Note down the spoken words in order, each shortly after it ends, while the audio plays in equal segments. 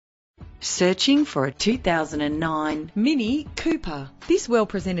Searching for a 2009 Mini Cooper. This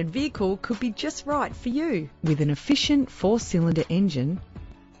well-presented vehicle could be just right for you. With an efficient 4-cylinder engine,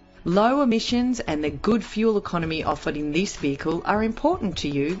 low emissions and the good fuel economy offered in this vehicle are important to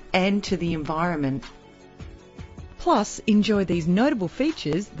you and to the environment. Plus, enjoy these notable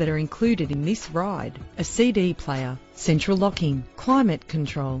features that are included in this ride: a CD player, central locking, climate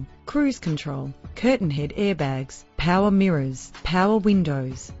control, cruise control, curtain head airbags, power mirrors, power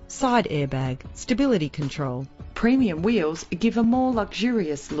windows, side airbag, stability control. Premium wheels give a more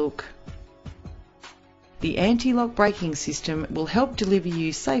luxurious look. The anti-lock braking system will help deliver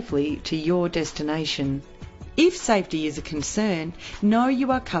you safely to your destination. If safety is a concern, know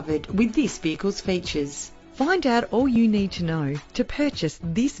you are covered with this vehicle's features. Find out all you need to know to purchase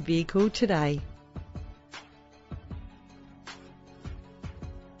this vehicle today.